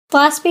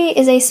Philosophy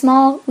is a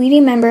small, weedy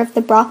member of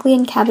the broccoli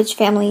and cabbage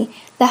family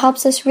that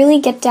helps us really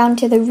get down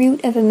to the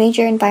root of a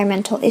major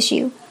environmental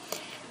issue.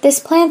 This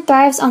plant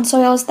thrives on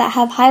soils that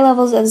have high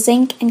levels of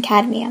zinc and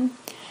cadmium.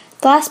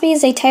 Philosophy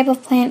is a type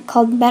of plant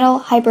called metal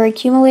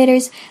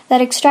hyperaccumulators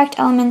that extract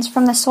elements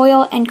from the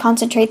soil and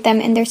concentrate them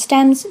in their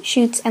stems,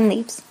 shoots, and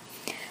leaves.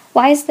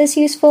 Why is this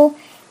useful?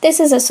 This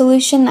is a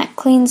solution that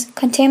cleans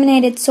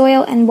contaminated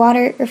soil and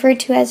water, referred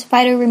to as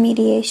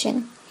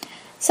phytoremediation.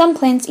 Some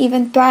plants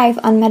even thrive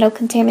on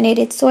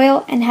metal-contaminated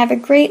soil and have a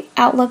great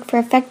outlook for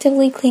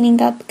effectively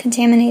cleaning up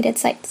contaminated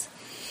sites.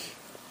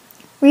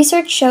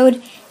 Research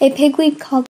showed a pigweed called